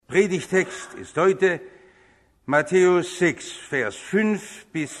Predigtext ist heute Matthäus 6, Vers 5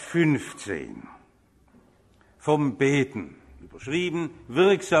 bis 15. Vom Beten, überschrieben,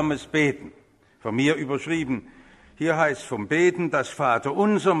 wirksames Beten. Von mir überschrieben, hier heißt vom Beten das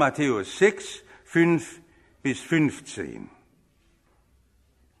Vaterunser, Matthäus 6, 5 bis 15.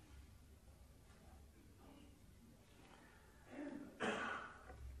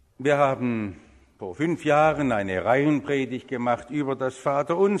 Wir haben vor 5 Jahren eine Reihenpredigt gemacht über das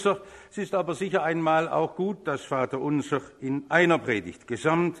Vaterunser. Es ist aber sicher einmal auch gut, das Vaterunser in einer Predigt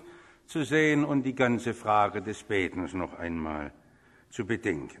gesamt zu sehen und die ganze Frage des Betens noch einmal zu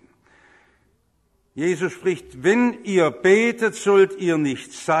bedenken. Jesus spricht, wenn ihr betet, sollt ihr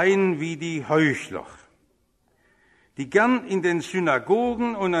nicht sein wie die Heuchler, die gern in den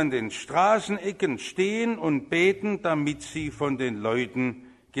Synagogen und an den Straßenecken stehen und beten, damit sie von den Leuten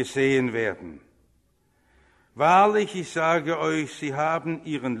gesehen werden. Wahrlich, ich sage euch, sie haben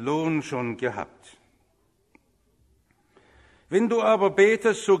ihren Lohn schon gehabt. Wenn du aber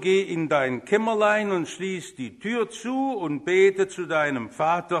betest, so geh in dein Kämmerlein und schließ die Tür zu und bete zu deinem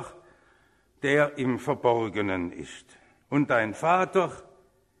Vater, der im Verborgenen ist. Und dein Vater,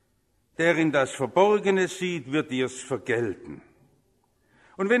 der in das Verborgene sieht, wird dir's vergelten.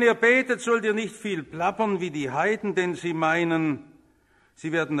 Und wenn ihr betet, sollt ihr nicht viel plappern wie die Heiden, denn sie meinen,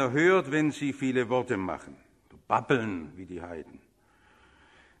 sie werden erhört, wenn sie viele Worte machen. Babbeln wie die Heiden.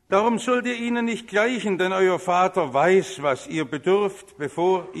 Darum sollt ihr ihnen nicht gleichen, denn euer Vater weiß, was ihr bedürft,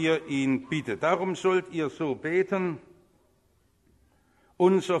 bevor ihr ihn bittet. Darum sollt ihr so beten: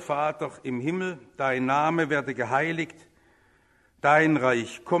 Unser Vater im Himmel, dein Name werde geheiligt, dein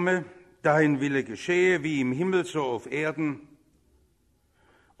Reich komme, dein Wille geschehe, wie im Himmel so auf Erden.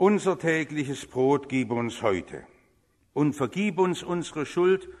 Unser tägliches Brot gib uns heute und vergib uns unsere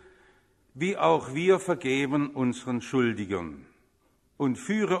Schuld, wie auch wir vergeben unseren Schuldigern. Und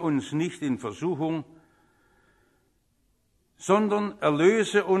führe uns nicht in Versuchung, sondern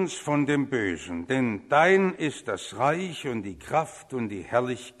erlöse uns von dem Bösen. Denn dein ist das Reich und die Kraft und die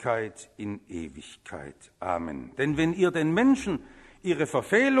Herrlichkeit in Ewigkeit. Amen. Denn wenn ihr den Menschen ihre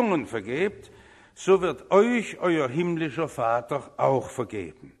Verfehlungen vergebt, so wird euch euer himmlischer Vater auch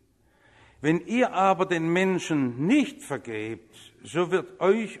vergeben. Wenn ihr aber den Menschen nicht vergebt, so wird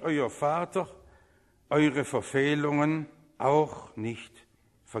euch euer Vater eure Verfehlungen auch nicht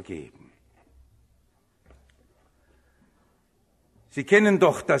vergeben. Sie kennen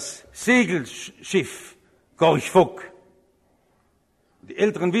doch das Segelschiff Gorch Fock. Die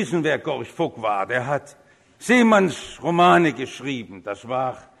Älteren wissen, wer Gorch Fock war. Der hat Seemannsromane geschrieben. Das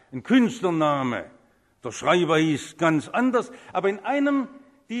war ein Künstlername. Der Schreiber hieß ganz anders. Aber in einem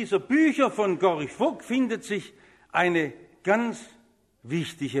dieser Bücher von Gorch Fock findet sich eine ganz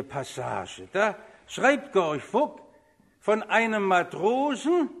wichtige Passage. Da schreibt Gorch Fock von einem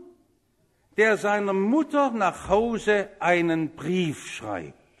Matrosen, der seiner Mutter nach Hause einen Brief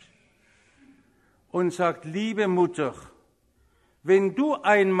schreibt und sagt: Liebe Mutter, wenn du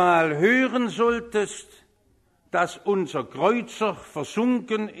einmal hören solltest, dass unser Kreuzer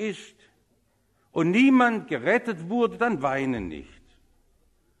versunken ist und niemand gerettet wurde, dann weine nicht.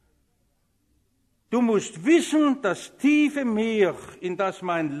 Du musst wissen, das tiefe Meer, in das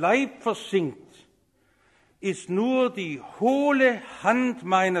mein Leib versinkt, ist nur die hohle Hand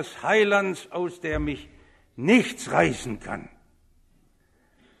meines Heilands, aus der mich nichts reißen kann.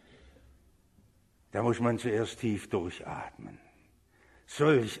 Da muss man zuerst tief durchatmen.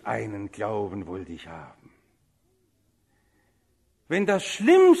 Solch einen Glauben wollte ich haben. Wenn das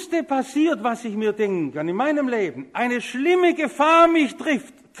Schlimmste passiert, was ich mir denken kann in meinem Leben, eine schlimme Gefahr mich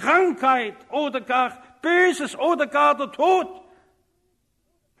trifft, Krankheit oder gar Böses oder gar der Tod,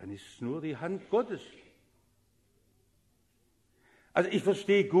 dann ist es nur die Hand Gottes. Also ich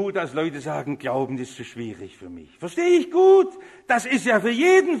verstehe gut, dass Leute sagen, Glauben ist zu schwierig für mich. Verstehe ich gut, das ist ja für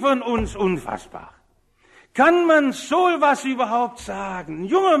jeden von uns unfassbar. Kann man so was überhaupt sagen? Ein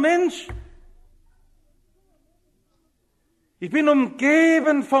junger Mensch, ich bin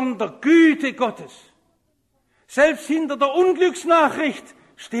umgeben von der Güte Gottes. Selbst hinter der Unglücksnachricht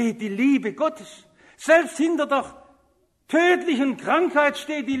steht die Liebe Gottes. Selbst hinter der tödlichen Krankheit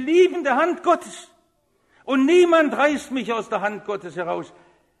steht die liebende Hand Gottes. Und niemand reißt mich aus der Hand Gottes heraus.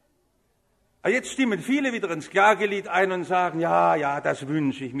 Aber jetzt stimmen viele wieder ins Klagelied ein und sagen, ja, das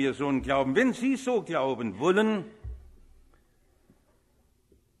wünsche ich mir, so einen Glauben. Wenn Sie so glauben wollen,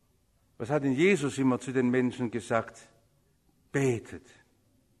 was hat denn Jesus immer zu den Menschen gesagt? Betet.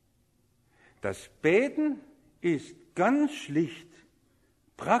 Das Beten ist ganz schlicht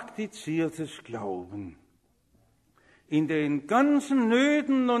praktiziertes Glauben. in den ganzen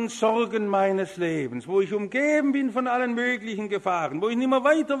Nöten und Sorgen meines Lebens, wo ich umgeben bin von allen möglichen Gefahren, wo ich nicht mehr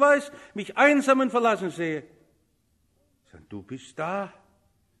weiter weiß, mich einsam und verlassen sehe, du bist da,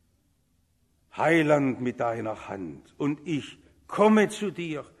 Heiland mit deiner Hand, und ich komme zu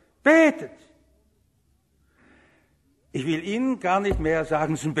dir, betet. Ich will Ihnen gar nicht mehr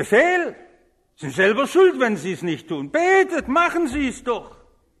sagen, es ist ein Befehl, Sie sind selber schuld, wenn Sie es nicht tun. Betet, machen Sie es doch.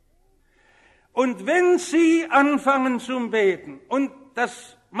 Und wenn Sie anfangen zum Beten, und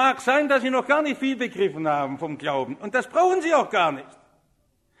das mag sein, dass Sie noch gar nicht viel begriffen haben vom Glauben, und das brauchen Sie auch gar nicht.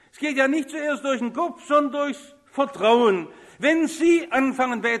 Es geht ja nicht zuerst durch den Kopf, sondern durchs Vertrauen. Wenn Sie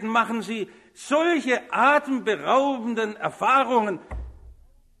anfangen beten, machen Sie solche atemberaubenden Erfahrungen,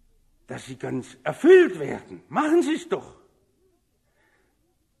 dass Sie ganz erfüllt werden. Machen Sie es doch.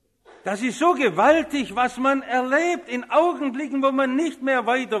 Das ist so gewaltig, was man erlebt in Augenblicken, wo man nicht mehr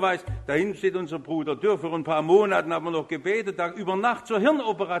weiter weiß. Da hinten steht unser Bruder Dürr, vor ein paar Monaten haben wir noch gebetet, da über Nacht zur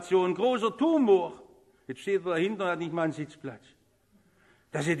Hirnoperation, großer Tumor. Jetzt steht er dahinter und hat nicht mal einen Sitzplatz.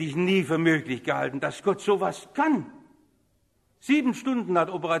 Das hätte ich nie für möglich gehalten, dass Gott sowas kann. 7 Stunden hat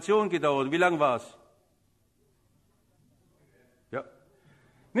Operation gedauert. Wie lang war es? Ja.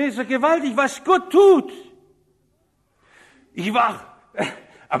 Nee, ist ja gewaltig, was Gott tut. Ich war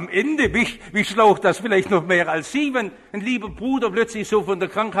am Ende, wie schlaucht das vielleicht noch mehr als Sie, wenn ein lieber Bruder plötzlich so von der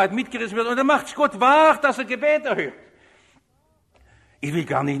Krankheit mitgerissen wird und dann macht's Gott wahr, dass er Gebet erhört. Ich will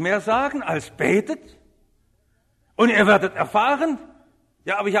gar nicht mehr sagen, als betet. Und ihr werdet erfahren,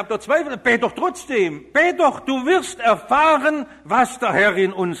 ja, aber ich habe doch Zweifel, bet doch trotzdem. Bet doch, du wirst erfahren, was der Herr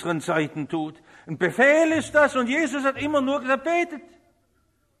in unseren Zeiten tut. Ein Befehl ist das, und Jesus hat immer nur gesagt, betet.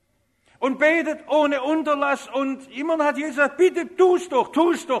 Und betet ohne Unterlass, und immer hat Jesus gesagt, bitte tu's doch.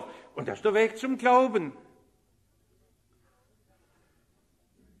 Und das ist der Weg zum Glauben.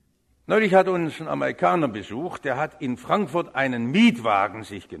 Neulich hat uns ein Amerikaner besucht, der hat in Frankfurt einen Mietwagen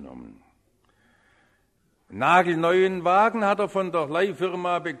sich genommen. Einen nagelneuen Wagen hat er von der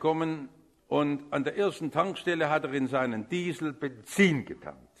Leihfirma bekommen, und an der ersten Tankstelle hat er in seinen Diesel Benzin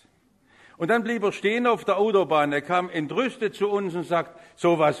getankt. Und dann blieb er stehen auf der Autobahn. Er kam entrüstet zu uns und sagt,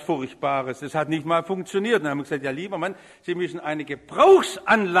 so was Furchtbares, das hat nicht mal funktioniert. Und dann haben wir gesagt, ja lieber Mann, Sie müssen eine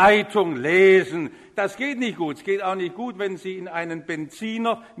Gebrauchsanleitung lesen. Das geht nicht gut. Es geht auch nicht gut, wenn Sie in einen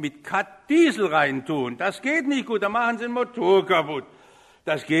Benziner mit Diesel reintun. Das geht nicht gut, da machen Sie den Motor kaputt.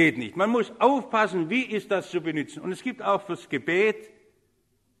 Das geht nicht. Man muss aufpassen, wie ist das zu benutzen. Und es gibt auch fürs Gebet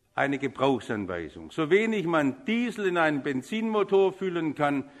eine Gebrauchsanweisung. So wenig man Diesel in einen Benzinmotor füllen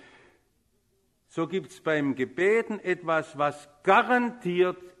kann, so gibt es beim Gebeten etwas, was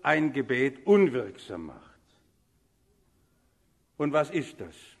garantiert ein Gebet unwirksam macht. Und was ist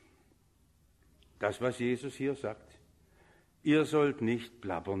das? Das, was Jesus hier sagt. Ihr sollt nicht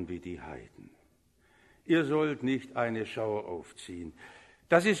plappern wie die Heiden. Ihr sollt nicht eine Schau aufziehen.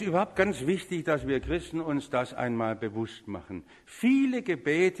 Das ist überhaupt ganz wichtig, dass wir Christen uns das einmal bewusst machen. Viele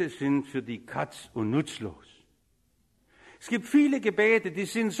Gebete sind für die Katz und nutzlos. Es gibt viele Gebete, die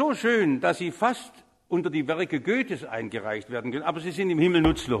sind so schön, dass sie fast unter die Werke Goethes eingereicht werden können, aber sie sind im Himmel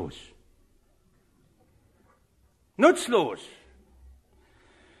nutzlos. Nutzlos!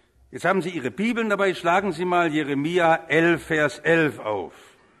 Jetzt haben Sie Ihre Bibeln dabei, schlagen Sie mal Jeremia 11, Vers 11 auf.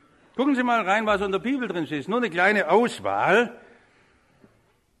 Gucken Sie mal rein, was in der Bibel drin steht. Nur eine kleine Auswahl.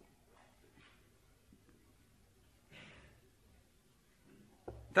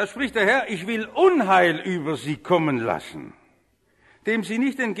 Da spricht der Herr, ich will Unheil über sie kommen lassen, dem sie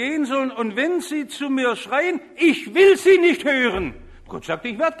nicht entgehen sollen. Und wenn sie zu mir schreien, ich will sie nicht hören. Gott sagt,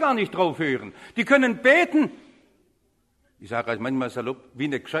 ich werde gar nicht drauf hören. Die können beten. Ich sage also manchmal salopp, wie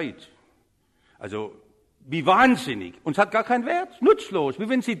nicht gescheit. Also wie wahnsinnig. Und es hat gar keinen Wert, nutzlos, wie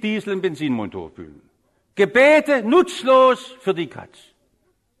wenn sie Diesel im Benzinmotor füllen. Gebete nutzlos für die Katz.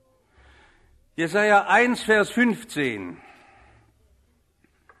 Jesaja 1, Vers 15.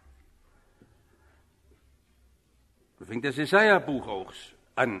 Da fängt das Jesaja-Buch auch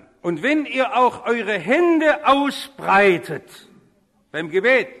an. Und wenn ihr auch eure Hände ausbreitet beim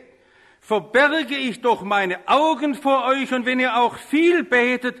Gebet, verberge ich doch meine Augen vor euch, und wenn ihr auch viel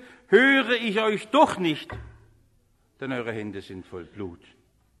betet, höre ich euch doch nicht, denn eure Hände sind voll Blut.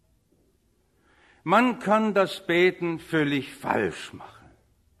 Man kann das Beten völlig falsch machen.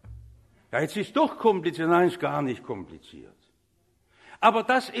 Ja, jetzt ist es doch kompliziert. Nein, ist gar nicht kompliziert. Aber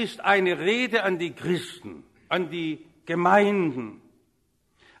das ist eine Rede an die Christen, an die Gemeinden,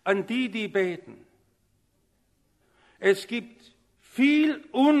 an die, die beten. Es gibt viel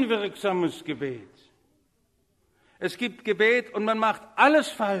unwirksames Gebet. Es gibt Gebet und man macht alles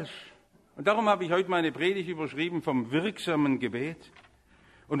falsch. Und darum habe ich heute meine Predigt überschrieben vom wirksamen Gebet.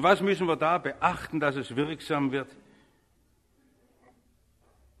 Und was müssen wir da beachten, dass es wirksam wird?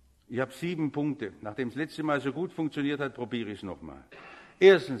 Ich habe 7 Punkte. Nachdem es letzte Mal so gut funktioniert hat, probiere ich es nochmal.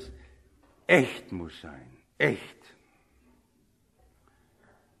 Erstens, echt muss sein. Echt.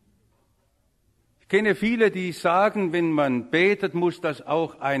 Ich kenne viele, die sagen, wenn man betet, muss das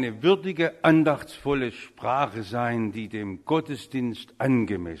auch eine würdige, andachtsvolle Sprache sein, die dem Gottesdienst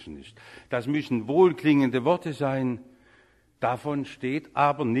angemessen ist. Das müssen wohlklingende Worte sein. Davon steht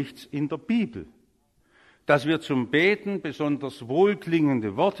aber nichts in der Bibel. Dass wir zum Beten besonders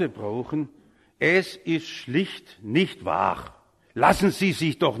wohlklingende Worte brauchen, es ist schlicht nicht wahr. Lassen Sie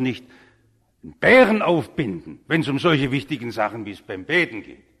sich doch nicht einen Bären aufbinden, wenn es um solche wichtigen Sachen wie es beim Beten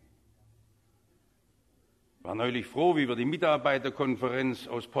geht. Ich war neulich froh, wie wir die Mitarbeiterkonferenz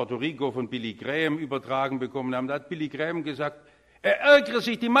aus Puerto Rico von Billy Graham übertragen bekommen haben. Da hat Billy Graham gesagt, er ärgere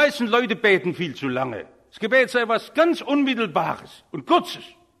sich, die meisten Leute beten viel zu lange. Das Gebet sei was ganz Unmittelbares und Kurzes.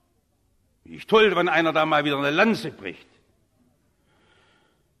 Wie toll, wenn einer da mal wieder eine Lanze bricht.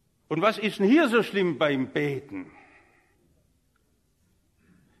 Und was ist denn hier so schlimm beim Beten?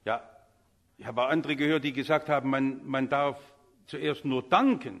 Ja, ich habe auch andere gehört, die gesagt haben, man darf zuerst nur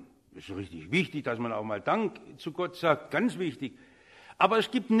danken. Das ist richtig wichtig, dass man auch mal Dank zu Gott sagt, ganz wichtig. Aber es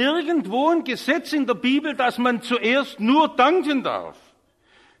gibt nirgendwo ein Gesetz in der Bibel, dass man zuerst nur danken darf.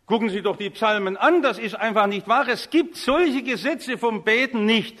 Gucken Sie doch die Psalmen an, das ist einfach nicht wahr. Es gibt solche Gesetze vom Beten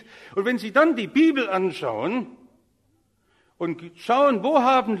nicht. Und wenn Sie dann die Bibel anschauen und schauen, wo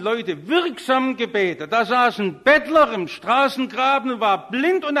haben Leute wirksam gebetet, da saß ein Bettler im Straßengraben und war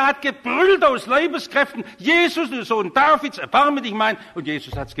blind und er hat gebrüllt aus Leibeskräften, Jesus, du Sohn Davids, erbarme dich mein, und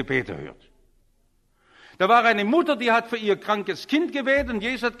Jesus hat's Gebet erhört. Da war eine Mutter, die hat für ihr krankes Kind gebetet und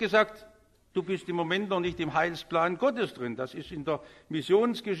Jesus hat gesagt, du bist im Moment noch nicht im Heilsplan Gottes drin. Das ist in der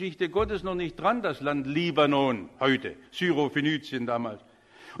Missionsgeschichte Gottes noch nicht dran, das Land Libanon heute, Syrophönizien damals.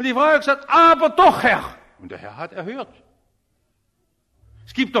 Und die Frau hat gesagt, aber doch, Herr. Und der Herr hat erhört.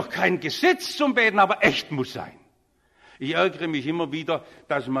 Es gibt doch kein Gesetz zum Beten, aber echt muss sein. Ich ärgere mich immer wieder,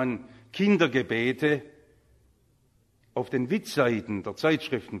 dass man Kindergebete auf den Witzseiten der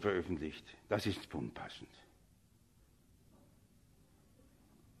Zeitschriften veröffentlicht. Das ist unpassend.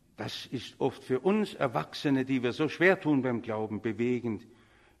 Das ist oft für uns Erwachsene, die wir so schwer tun beim Glauben, bewegend,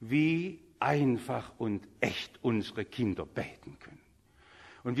 wie einfach und echt unsere Kinder beten können.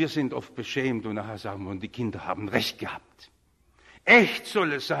 Und wir sind oft beschämt und nachher sagen wir, und die Kinder haben recht gehabt. Echt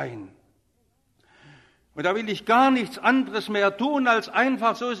soll es sein. Und da will ich gar nichts anderes mehr tun, als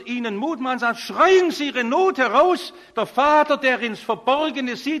einfach so es ihnen Mut machen, sagen, schreien Sie Ihre Not heraus. Der Vater, der ins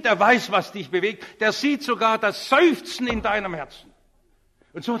Verborgene sieht, der weiß, was dich bewegt. Der sieht sogar das Seufzen in deinem Herzen.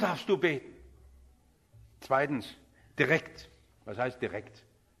 Und so darfst du beten. Zweitens, direkt. Was heißt direkt?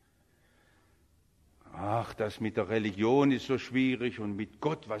 Ach, das mit der Religion ist so schwierig und mit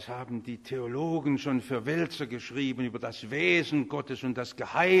Gott, was haben die Theologen schon für Wälzer geschrieben über das Wesen Gottes und das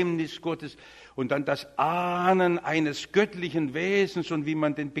Geheimnis Gottes und dann das Ahnen eines göttlichen Wesens und wie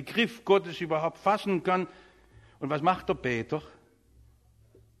man den Begriff Gottes überhaupt fassen kann. Und was macht der Beter?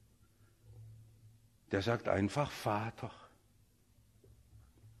 Der sagt einfach Vater.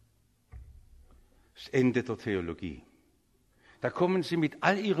 Das Ende der Theologie. Da kommen sie mit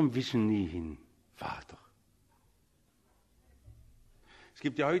all ihrem Wissen nie hin. Vater. Es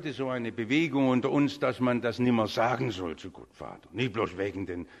gibt ja heute so eine Bewegung unter uns, dass man das nimmer sagen soll zu Gott Vater. Nicht bloß wegen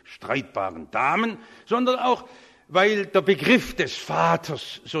den streitbaren Damen, sondern auch, weil der Begriff des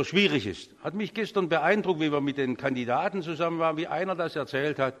Vaters so schwierig ist. Hat mich gestern beeindruckt, wie wir mit den Kandidaten zusammen waren, wie einer das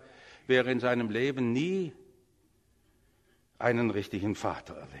erzählt hat, wer in seinem Leben nie einen richtigen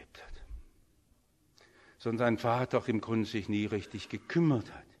Vater erlebt hat. Sondern sein Vater im Grunde sich nie richtig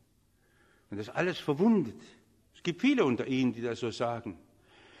gekümmert hat. Und das alles verwundet. Es gibt viele unter Ihnen, die das so sagen.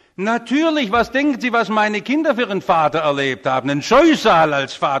 Natürlich, was denken Sie, was meine Kinder für einen Vater erlebt haben? Einen Scheusal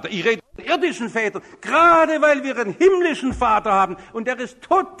als Vater. Ich rede von irdischen Vätern. Gerade weil wir einen himmlischen Vater haben. Und der ist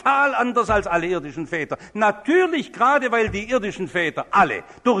total anders als alle irdischen Väter. Natürlich, gerade weil die irdischen Väter alle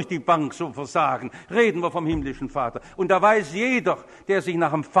durch die Bank so versagen, reden wir vom himmlischen Vater. Und da weiß jeder, der sich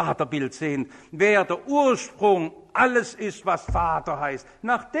nach dem Vaterbild sehnt, wer der Ursprung alles ist, was Vater heißt.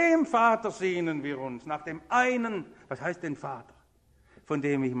 Nach dem Vater sehnen wir uns. Nach dem einen, was heißt denn Vater? Von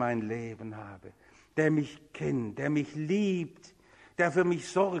dem ich mein Leben habe, der mich kennt, der mich liebt, der für mich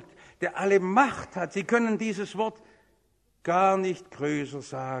sorgt, der alle Macht hat. Sie können dieses Wort gar nicht größer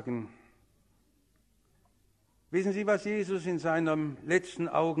sagen. Wissen Sie, was Jesus in seinem letzten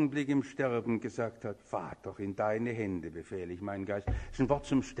Augenblick im Sterben gesagt hat? Vater, in deine Hände befehle ich meinen Geist. Das ist ein Wort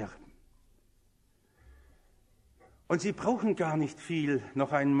zum Sterben. Und Sie brauchen gar nicht viel,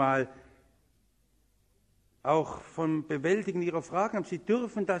 noch einmal, auch vom Bewältigen Ihrer Fragen. Sie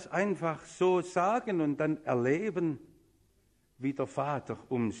dürfen das einfach so sagen und dann erleben, wie der Vater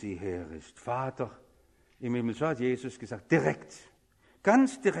um sie her ist. Vater im Himmel, so hat Jesus gesagt, direkt,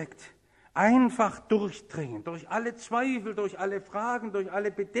 ganz direkt, einfach durchdringen, durch alle Zweifel, durch alle Fragen, durch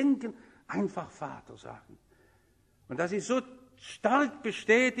alle Bedenken, einfach Vater sagen. Und das ist so stark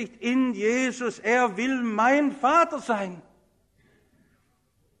bestätigt in Jesus, er will mein Vater sein.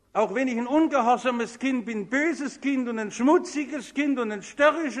 Auch wenn ich ein ungehorsames Kind bin, böses Kind und ein schmutziges Kind und ein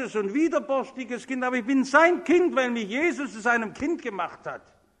störrisches und widerborstiges Kind, aber ich bin sein Kind, weil mich Jesus zu seinem Kind gemacht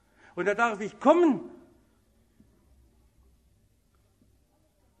hat. Und da darf ich kommen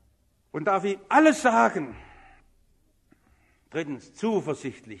und darf ihm alles sagen. Drittens,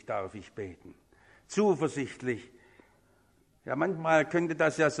 zuversichtlich darf ich beten. Zuversichtlich. Ja, manchmal könnte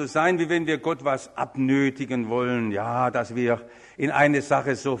das ja so sein, wie wenn wir Gott was abnötigen wollen, ja, dass wir in eine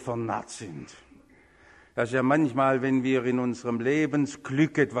Sache so vernarrt sind. Das ist ja manchmal, wenn wir in unserem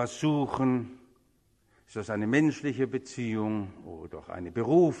Lebensglück etwas suchen, ist das eine menschliche Beziehung oder eine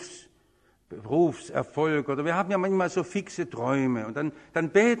Berufserfolg, oder wir haben ja manchmal so fixe Träume und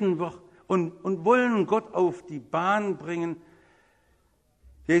dann beten wir und wollen Gott auf die Bahn bringen.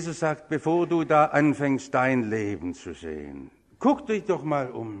 Jesus sagt, bevor du da anfängst, dein Leben zu sehen, guck dich doch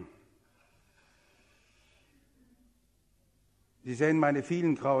mal um. Sie sehen meine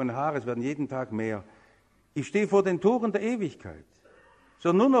vielen grauen Haare, es werden jeden Tag mehr. Ich stehe vor den Toren der Ewigkeit.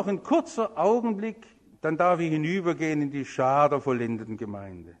 So nur noch ein kurzer Augenblick, dann darf ich hinübergehen in die Schar der vollendeten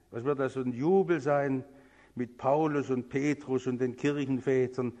Gemeinde. Was wird das, so ein Jubel sein mit Paulus und Petrus und den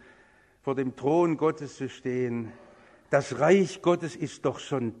Kirchenvätern, vor dem Thron Gottes zu stehen. Das Reich Gottes ist doch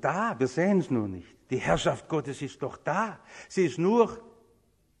schon da, wir sehen es nur nicht. Die Herrschaft Gottes ist doch da. Sie ist nur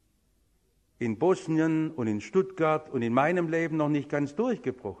in Bosnien und in Stuttgart und in meinem Leben noch nicht ganz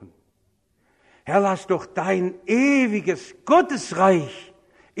durchgebrochen. Herr, lass doch dein ewiges Gottesreich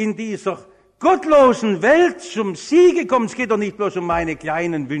in dieser gottlosen Welt zum Siege kommen. Es geht doch nicht bloß um meine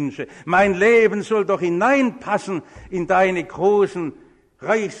kleinen Wünsche. Mein Leben soll doch hineinpassen in deine großen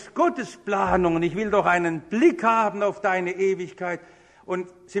Reichsgottesplanungen. Ich will doch einen Blick haben auf deine Ewigkeit.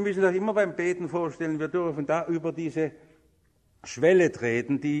 Und Sie müssen sich immer beim Beten vorstellen, wir dürfen da über diese Schwelle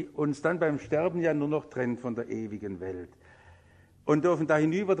treten, die uns dann beim Sterben ja nur noch trennt von der ewigen Welt. Und dürfen da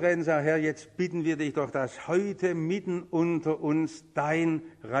hinübertreten und sagen, Herr, jetzt bitten wir dich doch, dass heute mitten unter uns dein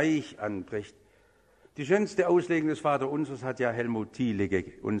Reich anbricht. Die schönste Auslegung des Vaterunsers hat ja Helmut Thiele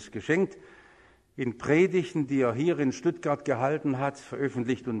uns geschenkt. In Predigten, die er hier in Stuttgart gehalten hat,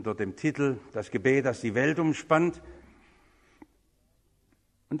 veröffentlicht unter dem Titel Das Gebet, das die Welt umspannt.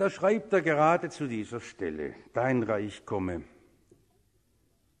 Und da schreibt er gerade zu dieser Stelle, dein Reich komme.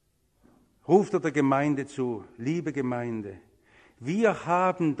 Ruft er der Gemeinde zu, liebe Gemeinde, wir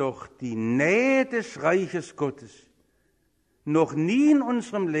haben doch die Nähe des Reiches Gottes noch nie in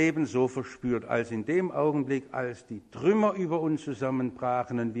unserem Leben so verspürt, als in dem Augenblick, als die Trümmer über uns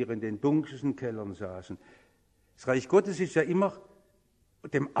zusammenbrachen und wir in den dunkelsten Kellern saßen. Das Reich Gottes ist ja immer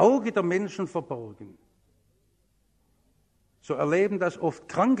dem Auge der Menschen verborgen. So erleben das oft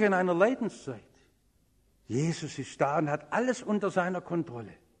Kranke in einer Leidenszeit. Jesus ist da und hat alles unter seiner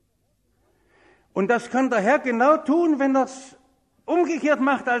Kontrolle. Und das kann der Herr genau tun, wenn er es umgekehrt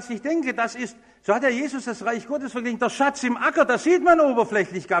macht, als ich denke. Das ist, so hat ja Jesus das Reich Gottes verglichen, der Schatz im Acker, das sieht man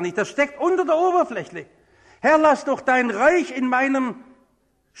oberflächlich gar nicht, das steckt unter der Oberfläche. Herr, lass doch dein Reich in meinem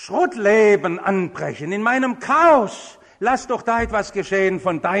Schrottleben anbrechen, in meinem Chaos. Lass doch da etwas geschehen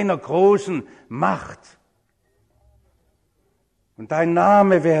von deiner großen Macht. Und dein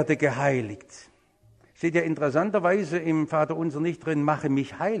Name werde geheiligt. Steht ja interessanterweise im Vaterunser nicht drin, mache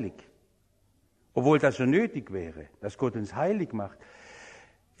mich heilig. Obwohl das so nötig wäre, dass Gott uns heilig macht.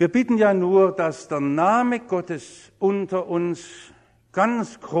 Wir bitten ja nur, dass der Name Gottes unter uns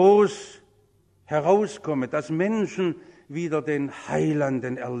ganz groß herauskomme, dass Menschen wieder den Heiland,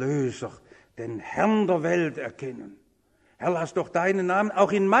 den Erlöser, den Herrn der Welt erkennen. Herr, lass doch deinen Namen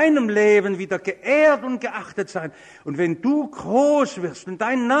auch in meinem Leben wieder geehrt und geachtet sein. Und wenn du groß wirst und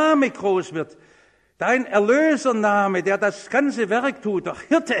dein Name groß wird, dein Erlösername, der das ganze Werk tut, der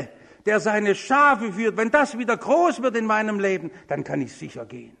Hirte, der seine Schafe führt, wenn das wieder groß wird in meinem Leben, dann kann ich sicher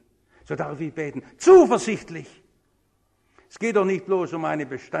gehen. So darf ich beten. Zuversichtlich. Es geht doch nicht bloß um eine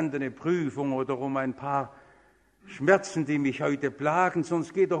bestandene Prüfung oder um ein paar Schmerzen, die mich heute plagen, sondern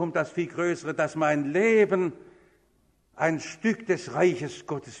es geht doch um das viel Größere, dass mein Leben ein Stück des Reiches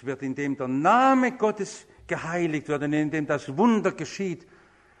Gottes wird, in dem der Name Gottes geheiligt wird und in dem das Wunder geschieht,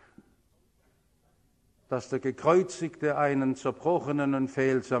 dass der Gekreuzigte einen zerbrochenen und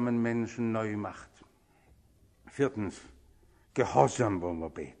fehlsamen Menschen neu macht. Viertens, Gehorsam wollen wir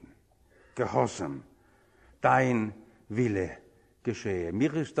beten. Gehorsam. Dein Wille geschehe.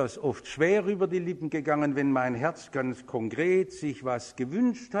 Mir ist das oft schwer über die Lippen gegangen, wenn mein Herz ganz konkret sich was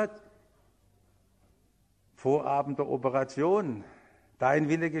gewünscht hat. Vorabend der Operation, dein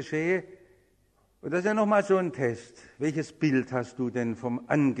Wille geschehe. Und das ist ja nochmal so ein Test. Welches Bild hast du denn vom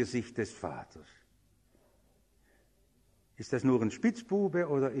Angesicht des Vaters? Ist das nur ein Spitzbube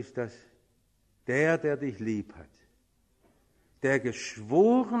oder ist das der dich lieb hat? Der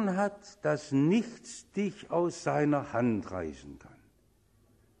geschworen hat, dass nichts dich aus seiner Hand reißen kann.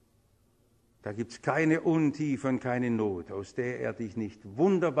 Da gibt es keine Untiefe und keine Not, aus der er dich nicht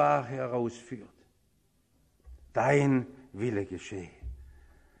wunderbar herausführt. Dein Wille geschehe.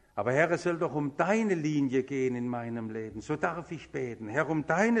 Aber Herr, es soll doch um deine Linie gehen in meinem Leben. So darf ich beten. Herr, um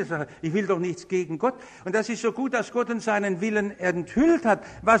deine Sache. Ich will doch nichts gegen Gott. Und das ist so gut, dass Gott uns seinen Willen enthüllt hat.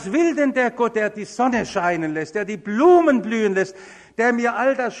 Was will denn der Gott, der die Sonne scheinen lässt, der die Blumen blühen lässt, der mir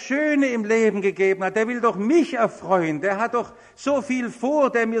all das Schöne im Leben gegeben hat? Der will doch mich erfreuen. Der hat doch so viel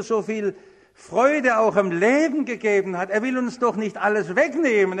vor, der mir so viel Freude auch am Leben gegeben hat. Er will uns doch nicht alles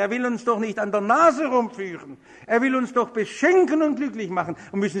wegnehmen. Er will uns doch nicht an der Nase rumführen. Er will uns doch beschenken und glücklich machen.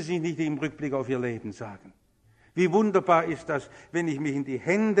 Und müssen Sie nicht im Rückblick auf Ihr Leben sagen. Wie wunderbar ist das, wenn ich mich in die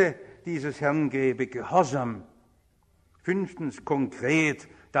Hände dieses Herrn gebe, gehorsam. 5. konkret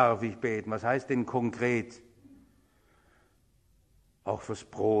darf ich beten. Was heißt denn konkret? Auch fürs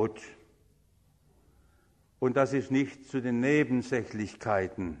Brot. Und das ist nicht zu den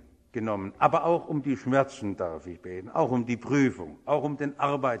Nebensächlichkeiten genommen. Aber auch um die Schmerzen darf ich beten, auch um die Prüfung, auch um den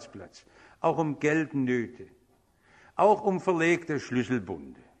Arbeitsplatz, auch um Geldnöte, auch um verlegte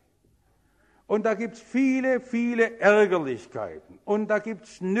Schlüsselbunde. Und da gibt es viele, viele Ärgerlichkeiten. Und da gibt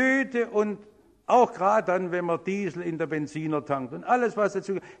es Nöte und auch gerade dann, wenn man Diesel in der Benziner tankt und alles, was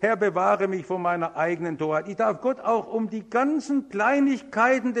dazu gehört. Herr, bewahre mich vor meiner eigenen Torheit. Ich darf Gott auch um die ganzen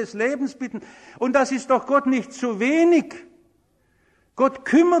Kleinigkeiten des Lebens bitten. Und das ist doch Gott nicht zu wenig. Gott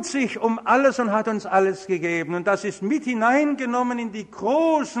kümmert sich um alles und hat uns alles gegeben. Und das ist mit hineingenommen in die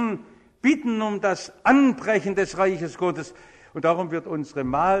großen Bitten um das Anbrechen des Reiches Gottes. Und darum wird unsere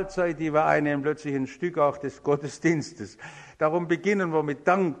Mahlzeit, die wir einnehmen, plötzlich ein Stück auch des Gottesdienstes. Darum beginnen wir mit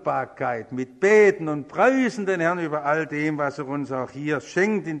Dankbarkeit, mit Beten und preisen den Herrn über all dem, was er uns auch hier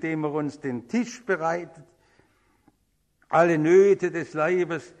schenkt, indem er uns den Tisch bereitet. Alle Nöte des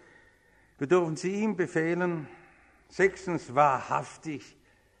Leibes, wir dürfen sie ihm befehlen. 6. wahrhaftig.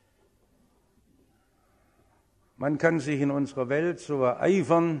 Man kann sich in unserer Welt so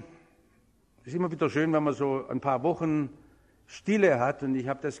ereifern. Es ist immer wieder schön, wenn man so ein paar Wochen Stille hat. Und ich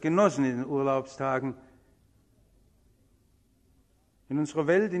habe das genossen in den Urlaubstagen. In unserer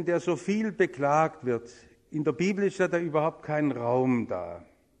Welt, in der so viel beklagt wird, in der Bibel ist ja da überhaupt kein Raum da.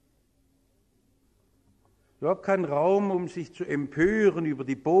 Überhaupt kein Raum, um sich zu empören über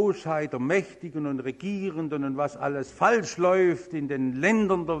die Bosheit der Mächtigen und Regierenden und was alles falsch läuft in den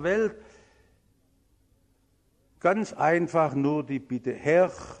Ländern der Welt. Ganz einfach nur die Bitte,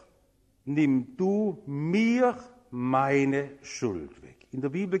 Herr, nimm du mir meine Schuld weg. In der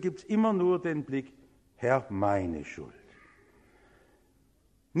Bibel gibt es immer nur den Blick, Herr, meine Schuld.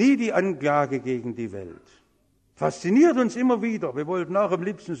 Nie die Anklage gegen die Welt. Fasziniert uns immer wieder. Wir wollten auch am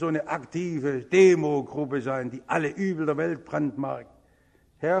liebsten so eine aktive Demogruppe sein, die alle Übel der Welt brandmarkt.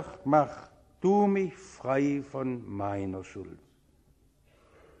 Herr, mach du mich frei von meiner Schuld.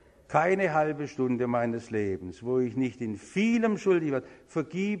 Keine halbe Stunde meines Lebens, wo ich nicht in vielem schuldig werde.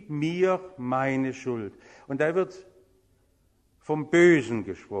 Vergib mir meine Schuld. Und da wird vom Bösen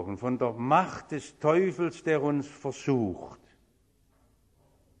gesprochen, von der Macht des Teufels, der uns versucht.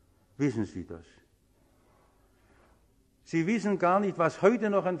 Wissen Sie das? Sie wissen gar nicht, was heute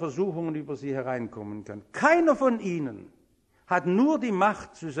noch an Versuchungen über Sie hereinkommen kann. Keiner von Ihnen hat nur die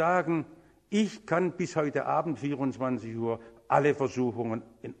Macht zu sagen, ich kann bis heute Abend 24 Uhr alle Versuchungen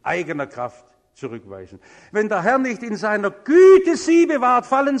in eigener Kraft zurückweisen. Wenn der Herr nicht in seiner Güte Sie bewahrt,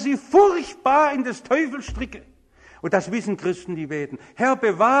 fallen Sie furchtbar in des Teufels Stricke. Und das wissen Christen, die beten. Herr,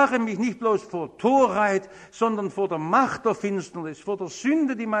 bewahre mich nicht bloß vor Torheit, sondern vor der Macht der Finsternis, vor der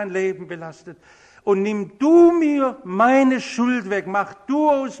Sünde, die mein Leben belastet. Und nimm du mir meine Schuld weg, mach du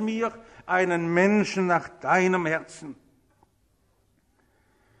aus mir einen Menschen nach deinem Herzen.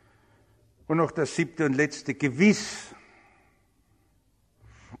 Und noch das 7. und letzte, gewiss.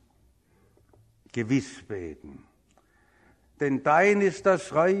 Gewiss beten. Denn dein ist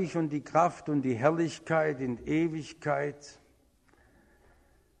das Reich und die Kraft und die Herrlichkeit in Ewigkeit.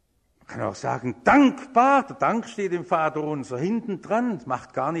 Man kann auch sagen, dankbar. Der Dank steht im Vater unser hinten dran.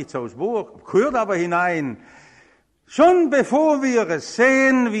 Macht gar nichts aus Wort, gehört aber hinein. Schon bevor wir es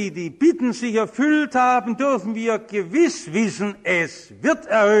sehen, wie die Bitten sich erfüllt haben, dürfen wir gewiss wissen, es wird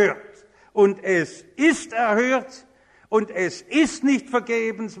erhört. Und es ist erhört. Und es ist nicht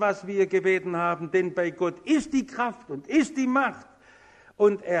vergebens, was wir gebeten haben, denn bei Gott ist die Kraft und ist die Macht.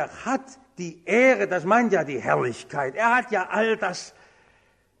 Und er hat die Ehre, das meint ja die Herrlichkeit. Er hat ja all das,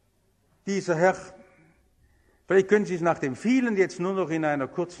 dieser Herr. Vielleicht können Sie es nach dem vielen jetzt nur noch in einer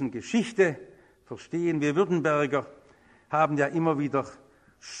kurzen Geschichte verstehen. Wir Württemberger haben ja immer wieder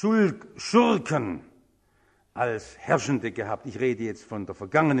Schurken als Herrschende gehabt. Ich rede jetzt von der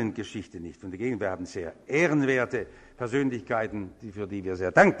vergangenen Geschichte, nicht von der Gegenwart. Wir haben sehr ehrenwerte Persönlichkeiten, für die wir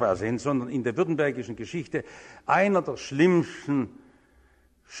sehr dankbar sind, sondern in der württembergischen Geschichte einer der schlimmsten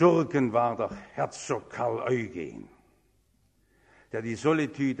Schurken war der Herzog Karl Eugen, der die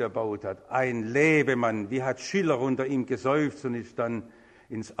Solitude erbaut hat. Ein Lebemann, wie hat Schiller unter ihm geseufzt und ist dann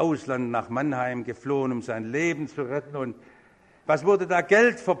ins Ausland nach Mannheim geflohen, um sein Leben zu retten. Und was wurde da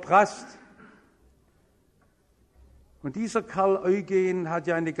Geld verprasst? Und dieser Karl Eugen hat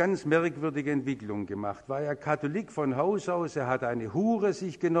ja eine ganz merkwürdige Entwicklung gemacht. War ja Katholik von Haus aus, er hat eine Hure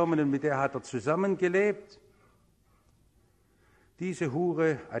sich genommen und mit der hat er zusammengelebt. Diese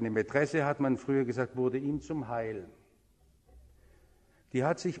Hure, eine Mätresse hat man früher gesagt, wurde ihm zum Heil. Die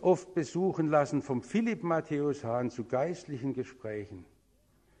hat sich oft besuchen lassen vom Philipp Matthäus Hahn zu geistlichen Gesprächen.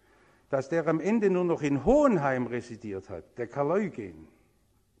 Dass der am Ende nur noch in Hohenheim residiert hat, der Karl Eugen,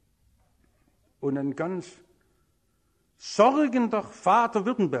 und ein ganz sorgender Vater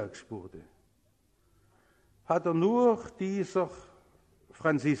Württembergs wurde, hat er nur dieser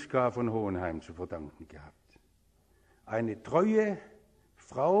Franziska von Hohenheim zu verdanken gehabt. Eine treue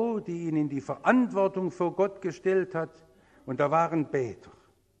Frau, die ihn in die Verantwortung vor Gott gestellt hat, und da waren Beter.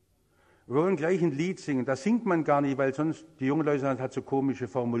 Wir wollen gleich ein Lied singen, das singt man gar nicht, weil sonst die jungen Leute sagen, es hat so komische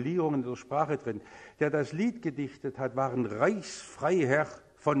Formulierungen in der Sprache drin. Der das Lied gedichtet hat, war ein Reichsfreiherr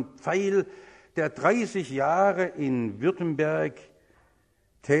von Pfeil, der 30 Jahre in Württemberg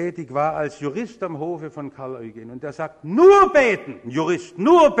tätig war als Jurist am Hofe von Karl Eugen. Und der sagt, nur beten, ein Jurist,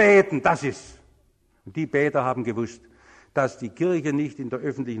 nur beten, das ist. Und die Beter haben gewusst, dass die Kirche nicht in der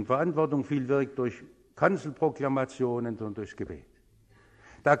öffentlichen Verantwortung viel wirkt durch Kanzelproklamationen, sondern durchs Gebet.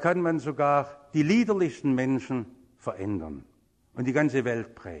 Da kann man sogar die liederlichsten Menschen verändern und die ganze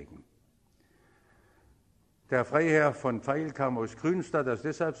Welt prägen. Der Freiherr von Pfeil kam aus Grünstadt, das ist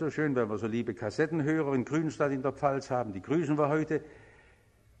deshalb so schön, weil wir so liebe Kassettenhörer in Grünstadt in der Pfalz haben, die grüßen wir heute.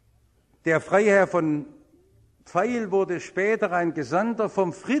 Der Freiherr von Pfeil wurde später ein Gesandter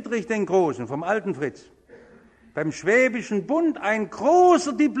vom Friedrich den Großen, vom alten Fritz. Beim Schwäbischen Bund ein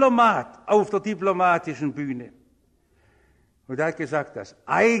großer Diplomat auf der diplomatischen Bühne. Und er hat gesagt, das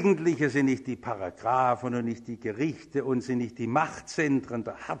Eigentliche sind nicht die Paragraphen und nicht die Gerichte und sind nicht die Machtzentren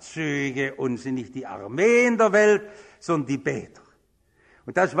der Herzöge und sind nicht die Armeen der Welt, sondern die Beter.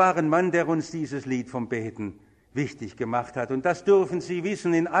 Und das war ein Mann, der uns dieses Lied vom Beten wichtig gemacht hat. Und das dürfen Sie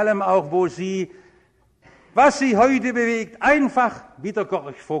wissen, in allem auch, was Sie heute bewegt, einfach wie der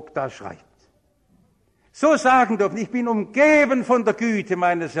Gorch Vogt da schreibt. So sagen dürfen, ich bin umgeben von der Güte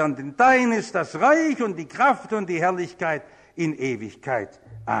meines Herrn, denn dein ist das Reich und die Kraft und die Herrlichkeit in Ewigkeit.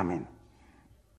 Amen.